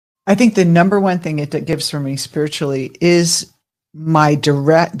I think the number one thing it gives for me spiritually is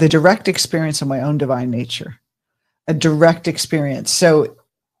the direct experience of my own divine nature, a direct experience. So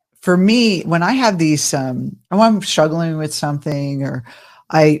for me, when I have these, I'm struggling with something, or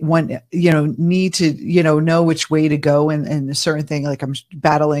I want, need to, know which way to go in a certain thing, like I'm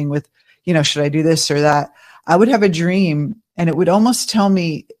battling with, should I do this or that? I would have a dream and it would almost tell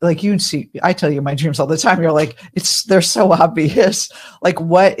me, like you see, I tell you my dreams all the time. You're like, they're so obvious. Like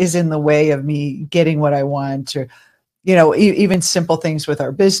what is in the way of me getting what I want, or, even simple things with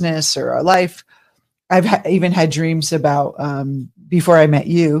our business or our life. I've even had dreams about, before I met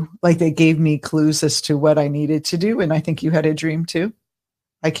you, like they gave me clues as to what I needed to do. And I think you had a dream too.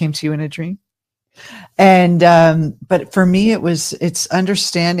 I came to you in a dream. And, but for me, it's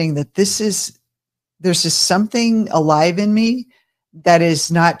understanding that there's just something alive in me that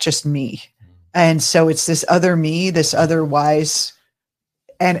is not just me. And so it's this other me, this other wise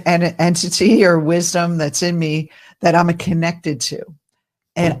and entity or wisdom that's in me that I'm connected to.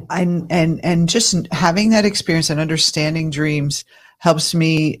 And just having that experience and understanding dreams helps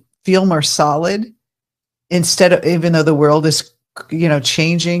me feel more solid, instead of, even though the world is,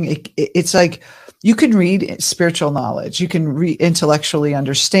 changing. It's like you can read spiritual knowledge, you can intellectually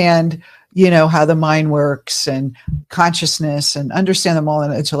understand, how the mind works and consciousness, and understand them all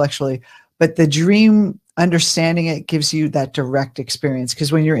intellectually. But the dream, understanding it gives you that direct experience.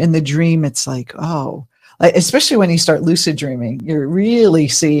 Because when you're in the dream, it's like, oh, like, especially when you start lucid dreaming, you're really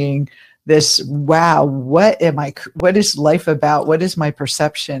seeing this, wow, what is life about? What is my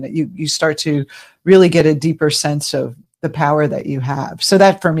perception? You start to really get a deeper sense of the power that you have. So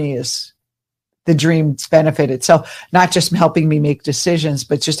that for me is the dream benefit itself, not just helping me make decisions,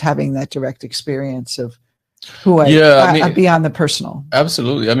 but just having that direct experience of who beyond the personal.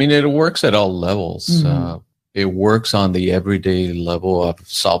 Absolutely. I mean, it works at all levels. Mm-hmm. It works on the everyday level of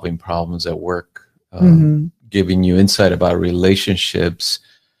solving problems at work, giving you insight about relationships,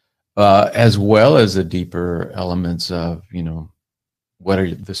 as well as the deeper elements of, what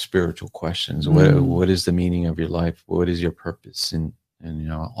are the spiritual questions? What is the meaning of your life? What is your purpose? And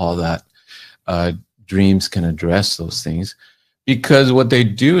all that. Dreams can address those things, because what they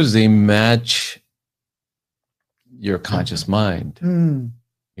do is they match your conscious mind.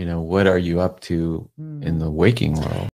 What are you up to in the waking world?